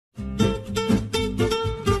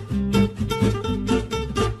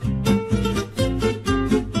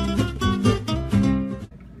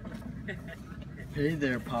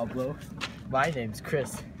Pablo. My name's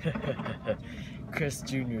Chris. Chris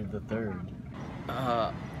Jr. the Third.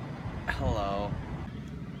 Hello.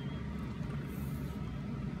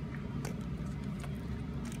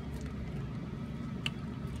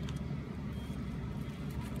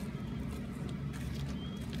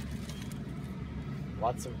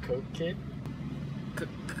 Want some Coke, kid?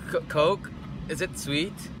 Coke? Is it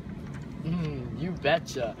sweet? You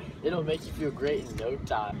betcha. It'll make you feel great in no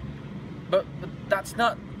time. But that's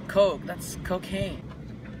not Coke, that's cocaine.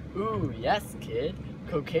 Ooh, yes, kid.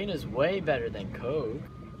 Cocaine is way better than Coke.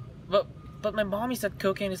 But my mommy said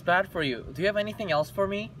cocaine is bad for you. Do you have anything else for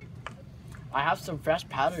me? I have some fresh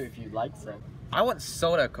powder if you'd like some. I want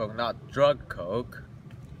soda Coke, not drug Coke.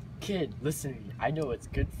 Kid, listen to me. I know it's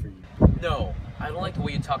good for you. No, I don't like the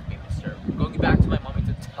way you talk to me, mister. I'm going back to my mommy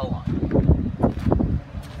to tell on.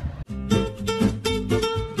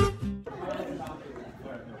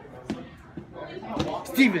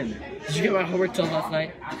 Steven, did you get my homework done last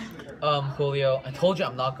night? Julio, I told you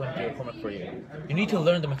I'm not going to do your homework for you. You need to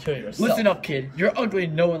learn the material yourself. Listen up, kid. You're ugly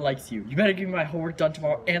and no one likes you. You better give me my homework done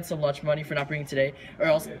tomorrow and some lunch money for not bringing today, or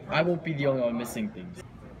else I won't be the only one missing things.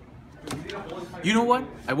 You know what?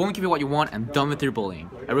 I won't give you what you want. I'm done with your bullying.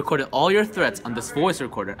 I recorded all your threats on this voice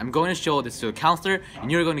recorder. I'm going to show this to a counselor,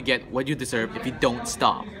 and you're going to get what you deserve if you don't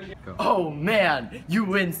stop. Go. Oh man, you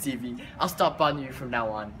win, Stevie. I'll stop bothering you from now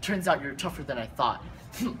on. Turns out you're tougher than I thought.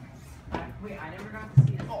 Wait, I never got to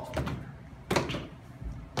see it. Oh.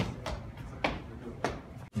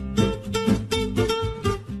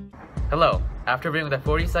 Hello. After being with the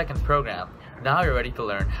 40 seconds program, now you're ready to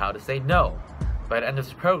learn how to say no. By the end of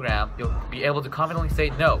this program, you'll be able to confidently say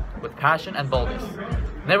no with passion and boldness.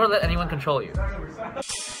 Never let anyone control you.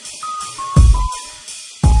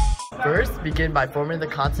 First, begin by forming the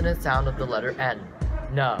consonant sound of the letter N.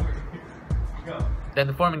 No.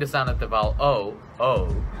 Then forming the sound of the vowel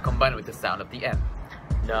O, combined with the sound of the N.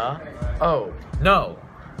 No. Oh. No.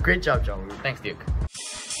 Great job, John. Thanks, Duke.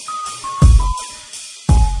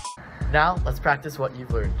 Now, let's practice what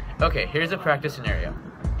you've learned. Okay, here's a practice scenario.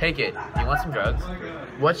 Hey kid, you want some drugs?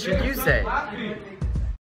 What should you say?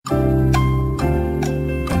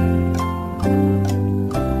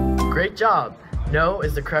 Great job! No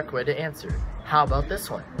is the correct way to answer. How about this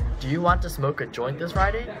one? Do you want to smoke a joint this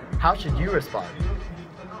Friday? How should you respond?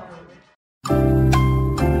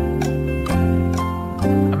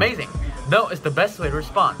 Amazing! No is the best way to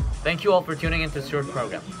respond. Thank you all for tuning into this short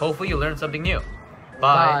program. Hopefully you learned something new.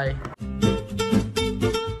 Bye!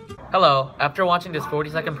 Hello, after watching this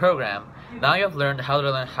 40-second program, now you have learned how to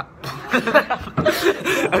learn how...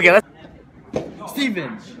 Okay, let's...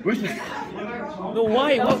 Steven! No,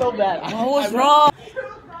 why? What so bad? What was wrong?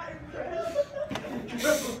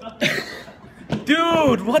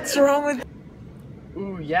 Dude, what's wrong with...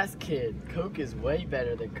 Ooh, yes, kid. Coke is way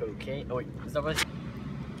better than cocaine. Oh, wait, is that what...